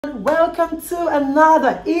Welcome to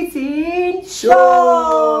another eating show.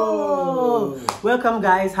 Welcome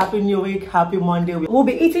guys, happy new week, happy Monday. We'll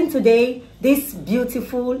be eating today this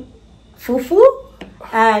beautiful fufu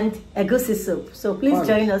and egusi soup. So please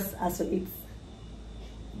join us as we eat.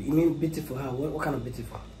 You mean beautiful? How? What kind of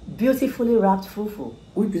beautiful? Beautifully wrapped fufu.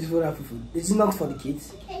 Which beautiful wrapped fufu? This is not for the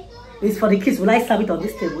kids. It's for the kids. Will I serve it on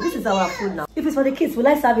this table? This is our food now. If it's for the kids, will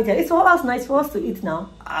I serve it here? It's for us, nice for us to eat now.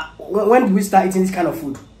 When did we start eating this kind of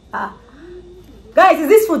food? Guys, is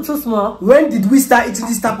this food too small? When did we start eating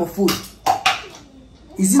this type of food?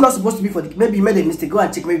 Is it not supposed to be for the... Maybe you made a mistake. Go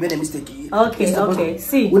and check. Maybe you made a mistake. Okay.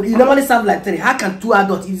 See. When you normally serve like 3. How can 2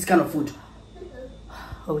 adults eat this kind of food?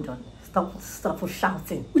 Hold on. Stop for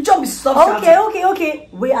shouting. Which one is stop shouting? Okay.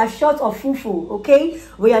 We are short of fufu, okay?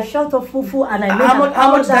 We are short of fufu and I made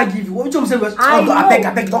how much did I give you? Which one say was... I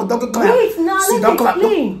beg, don't come here. Wait, now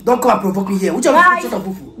don't come and provoke me here. Which one is short of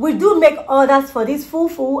fufu? We do make orders for this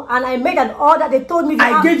fufu and I made an order. They told me...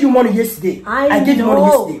 I gave you money yesterday. I gave you money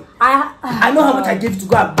yesterday. I know how much I gave you to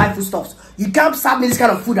go and buy foodstuffs. You can't serve me this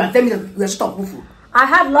kind of food and tell me that we are short of fufu. I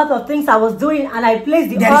had a lot of things I was doing and I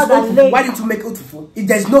placed the order late. Why did you make old fufu? If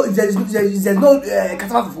there's no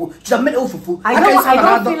cassava fufu, you should have made old fufu. I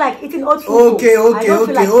don't feel like eating old fufu.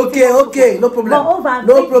 Okay. No problem.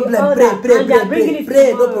 No problem.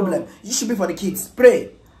 Pray. No problem. You should be for the kids.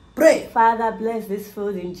 Pray. Father, bless this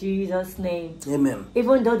food in Jesus' name. Amen.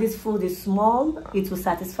 Even though this food is small, it will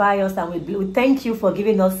satisfy us and we thank you for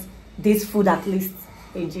giving us this food at least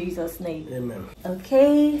in Jesus' name. Amen.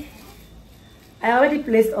 Okay. I already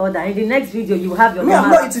placed order. In the next video, you have your normal... I'm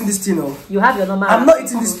not eating this thing, no. You have your normal... I'm not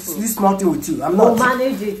eating this small thing with you. I'm not.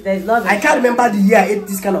 Manage it. There's love in I can't remember the year I ate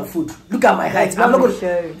this kind of food. Look at my height. I'm not going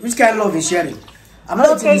to... Which kind of love in sharing? I'm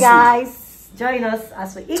not eating this guys. Food. Join us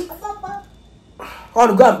as we eat.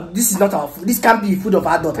 Oh, God. This is not our food. This can't be food of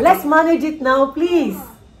adult. Let's manage it now, please.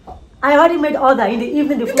 I already made order in the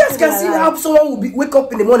evening. You guys can see how someone will wake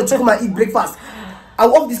up in the morning to come and eat breakfast.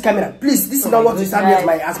 I'll off this camera, please. This is not what you serve me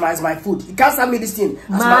as my food. You can't serve me this thing as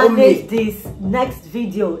my own meal. Manage this next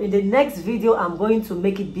video. In the next video, I'm going to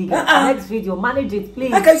make it bigger. Next video, manage it,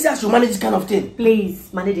 please. How can you say I should manage this kind of thing?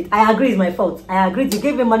 Please manage it. I agree, it's my fault. I agree. You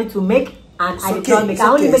gave me money to make, and I did not make. I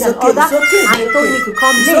only made an order, and they told me to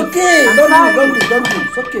come late. It's okay. Don't do.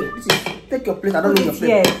 It's okay. Take your plate. I don't need your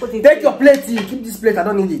plate. Take your plate. You keep this plate. I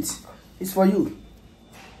don't need it. It's for you.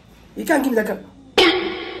 You can't give me that kind.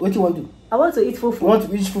 What do you want to do? I want to eat fufu. You want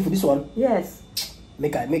to eat fufu? This one? Yes.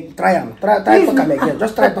 Try talk again.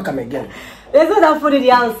 Just try talk again. There's no that food in the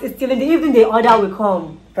house. It's till in the evening the order will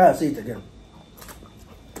come. Try and say it again.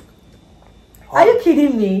 Are you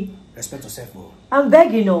kidding me? Respect yourself, bro. I'm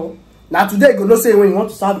begging, no. Now today, go not say when you want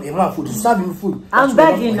to serve a man food, you serve him food. I'm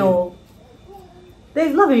begging, no.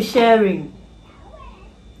 There's love in sharing.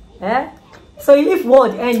 So if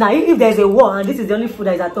word and now if there's a war and this is the only food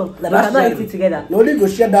that is at home, we cannot eat it together. No, only go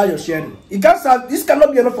share that you're sharing. You can't serve, this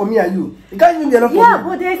cannot be enough for me and you. It can't even be enough for me. Yeah,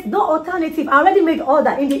 but there's no alternative. I already made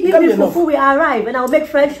order. In the evening fufu will arrive and I'll make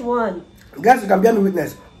fresh one. Guys, you can be my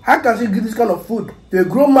witness. How can she give this kind of food to a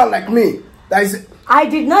grown man like me? That is... I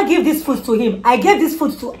did not give this food to him. I gave this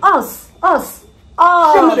food to us.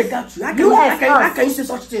 How can you say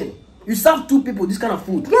such thing? You serve 2 people this kind of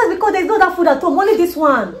food. Yes, because there's no that food at home. Only this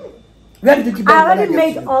one. Where did you keep I already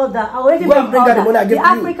made order. The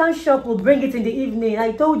African shop will bring it in the evening.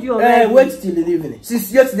 I told you already. Wait till in the evening.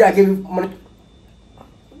 Since yesterday I gave you money.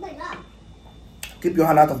 Keep your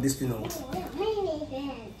hand out of this thing.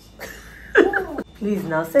 Please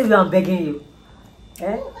now, say you I'm begging you.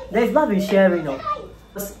 There's love in sharing.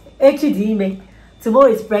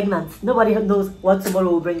 Tomorrow is pregnant. Nobody knows what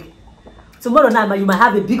tomorrow will bring. Tomorrow night you might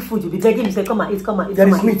have a big food. You'll be begging me, say, come on, eat. There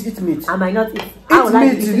is meat, eat meat. I might not eat. Eat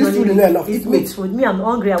meat, this food is not enough. Eat meat. Food. Me, I'm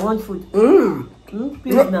hungry, I want food.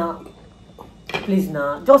 Please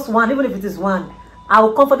now. Just one, even if it is one. I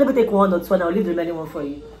will comfortably take 1 or 2 and I'll leave the remaining one for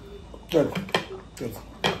you. Good.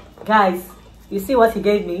 Guys, you see what he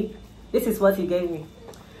gave me? This is what he gave me.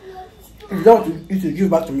 If you don't want to eat it, give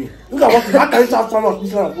back to me. Look at how can you serve someone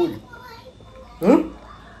this kind of food?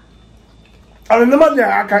 On a normal day,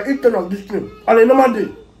 I can eat 10 of this thing. On a normal day.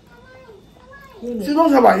 She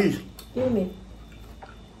knows how I eat. Give me.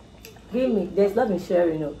 There's love in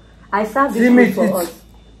sharing, I serve this food for us.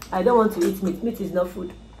 I don't want to eat meat. Meat is not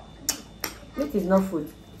food. Meat is not food.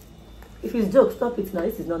 If it's joke, stop it now.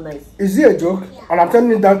 This is not nice. Is it a joke? And I'm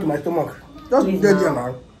turning it down to my stomach. Just please dead here,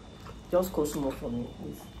 man. Just call some more for me,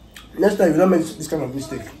 please. Next time you don't make this kind of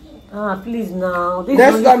mistake. Please now.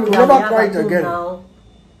 Next time you never try it again. Now.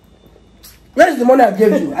 Where is the money I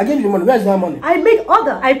gave you? I gave you the money. Where is that money? I made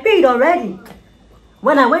order. I paid already.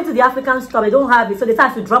 When I went to the African store, they don't have it. So they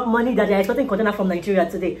started to drop money that they are expecting container from Nigeria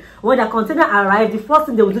today. When the container arrived, the first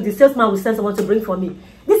thing they will do, the salesman will send someone to bring for me.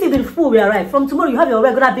 This evening, fufu will arrive. From tomorrow, you have your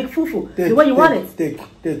regular big fufu. The way you want it.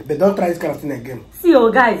 Take. But don't try this kind of thing again. See,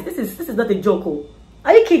 oh guys, this is not a joke. Oh.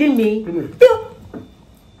 Are you kidding me?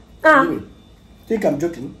 Think I'm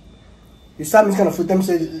joking? You serve this kind of food, them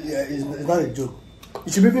say it's not a joke.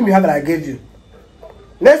 You should even be having I gave you.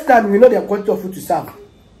 Next time, we know the quality of food to serve.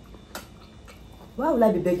 Why would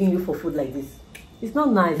I be begging you for food like this? It's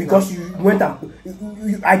not nice. Because you went and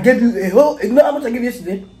I gave you a whole. You know how much I gave you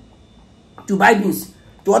yesterday? To buy beans,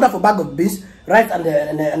 to order for bag of beans, rice and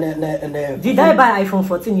the. Did I buy iPhone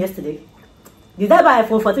 14 yesterday? Did I buy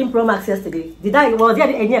iPhone 14 Pro Max yesterday? Did I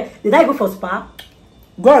go for spa?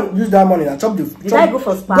 Go and use that money and chop the. Did I go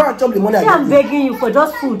for spa? Go and chop the money. See, I'm begging you for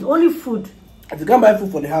just food, only food. If you can't buy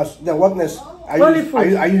food for the house, then what next? I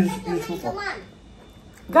use food for.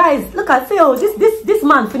 Guys, look at this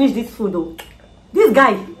man finished this food though. This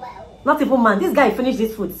guy, not even man, this guy finished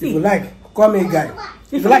this food. See. If you like, call me guy.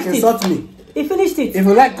 If you like, insult me. He finished it. If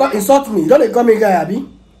you like, insult me. Don't call me guy, Abby.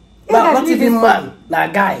 Not even man, nah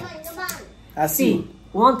guy. I see.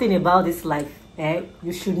 One thing about this life,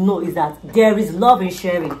 you should know is that there is love in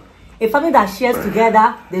sharing. A family that shares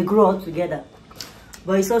together, they grow up together.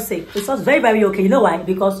 But it's also safe. It's also very, very okay. You know why?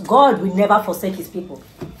 Because God will never forsake his people.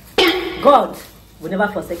 God will never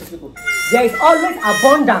forsake his people. There is always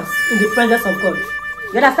abundance in the presence of God.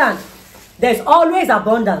 You understand? There is always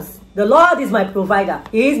abundance. The Lord is my provider.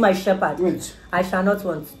 He is my shepherd. Wait. I shall not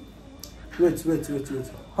want. Wait.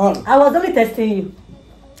 Hold on. I was only testing you.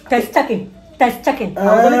 Test checking.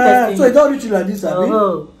 I was only testing so you. You don't reach you like this, Abby?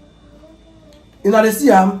 Oh. You know, they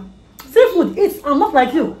see seafood, eat. I'm not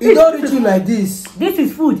like you. You don't reach you like this. This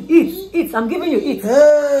is food. Eat. I'm giving you eat.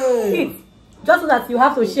 Hey. Eat. Just so that you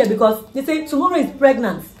have to share because they say tomorrow is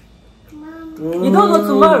pregnant. You don't know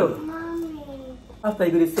tomorrow. After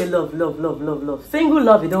you're going to say love. Single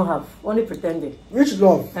love you don't have. Only pretending. Which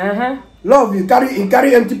love? Uh-huh. Love, you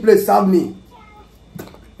carry empty plates, serve me.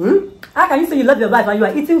 How can you say you love your wife and you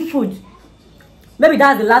are eating food? Maybe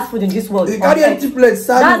that's the last food in this world. You carry empty plates,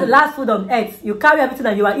 serve me. That's the last food on earth. You carry everything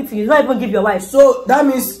that you are eating. You don't even give your wife. So that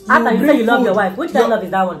means you after you say you love food. Your wife. Which kind of love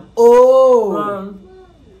is that one? Oh.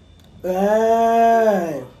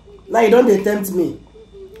 Now you don't tempt me.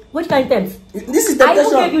 Which kind of tempt? This is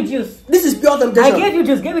temptation. I even gave you juice. This is pure temptation. I gave you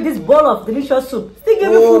juice. Gave you this bowl of delicious soup. Still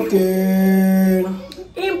gave you food.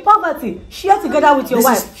 Okay. In poverty, share together with your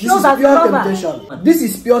wife. This is pure temptation. This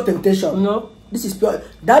is pure temptation. No. This is pure.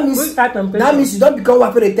 That means you don't become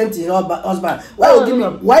wife and tempt your husband.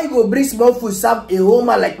 Why you go bring small food serve a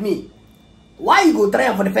woman like me? Why you go try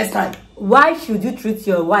her for the first time? Why should you treat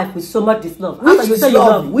your wife with so much dislove? Which is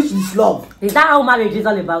love? Which is love? Is that how marriage is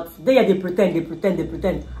all about? They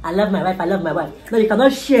pretend. I love my wife. No, you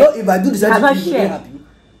cannot share. No, if I do the same thing, you will be happy.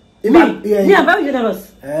 Me, I'm very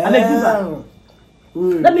generous. I'm a giver.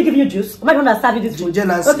 Let me give you juice. I'm not going to serve you this food.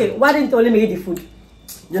 Okay, why didn't you only me eat the food?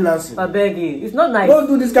 I beg you. It's not nice. Don't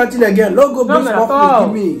do this kind of thing again. Don't go bring small food.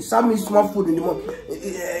 Give me. Serve me small food in the morning,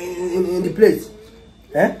 in the plate.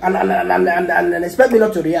 And expect me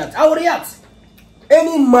not to react. I will react.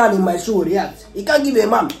 Any man in my show will react. You can't give a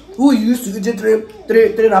man who used to eat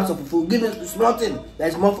three wraps of food, give him small thing that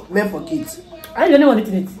is more meant for kids. I don't want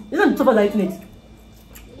eating it. It's not the top of eating it.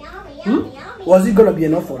 Was it gonna be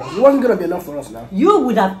enough for us? It wasn't gonna be enough for us now. You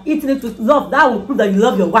would have eaten it with love. That would prove that you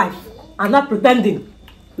love your wife. I'm not pretending.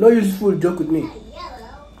 No use food joke with me.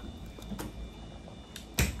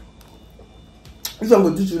 This one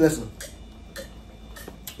will teach you a lesson.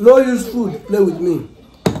 No use food, play with me.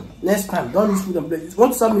 Next time, don't use food and play. You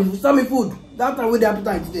want to serve me food. That time with the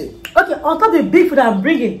appetite today. Okay, on top of the big food I'm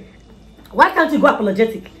bringing, why can't you go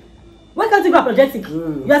apologetic? You are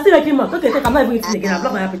still making mouth. Okay, I'm not even eating again. I've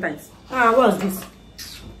lost my appetite. What's this?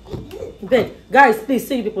 But guys, please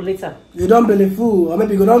see you people later. You don't believe food, or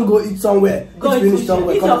maybe you don't go eat somewhere. Eat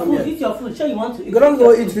your food. Sure you want to eat. You don't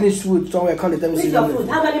go eat finished food somewhere. Can't tell me. Eat your food.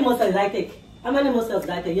 How many more cells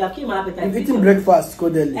did I take? You have killed my appetite. If eating breakfast, go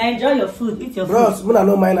daily. Enjoy your food. Eat your food. Bros, when I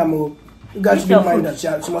know mine, you guys should mind that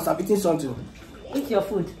she must have eaten something. Eat your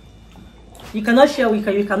food. You cannot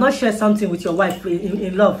share something with your wife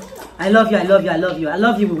in love. I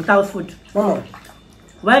love you without food. Mama.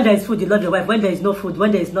 When there is food, you love your wife. When there is no food,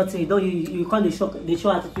 when there is nothing, you can't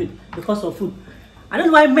show attitude because of food. I don't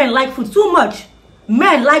know why men like food too much.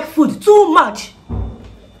 Men like food too much.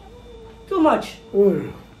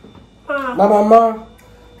 My mama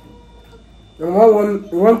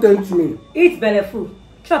won't tempt me. Eat belly food.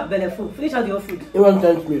 Chop belly food. Finish out your food. You won't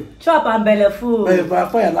tempt me. Chop and belly food. If I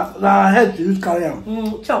fire, I head to use carry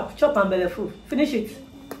on. Chop and belly food. Finish it.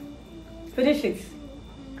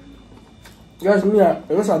 Guys, me,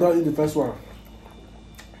 unless I don't eat the first one,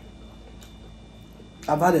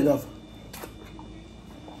 I've had enough.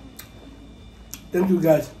 Thank you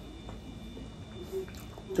guys.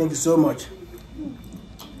 Thank you so much.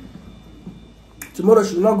 Tomorrow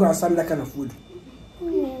should not go and serve that kind of food.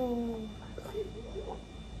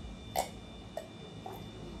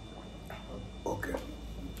 Okay.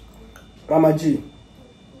 Mama G.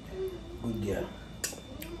 Good girl.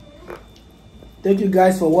 Thank you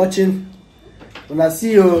guys for watching. When I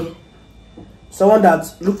see you, someone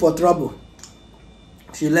that look for trouble,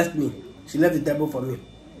 she left me. She left the table for me.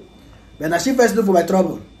 But now she first look for my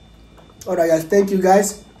trouble. Alright guys, thank you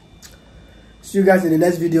guys. See you guys in the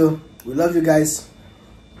next video. We love you guys.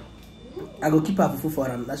 I go keep her fufu for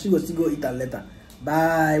her. Now she go still go eat her later.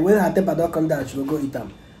 Bye. When her temper don't come down, she will go eat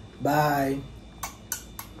them. Bye.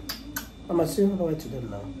 I'm going to say bye to them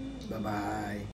now. Bye bye.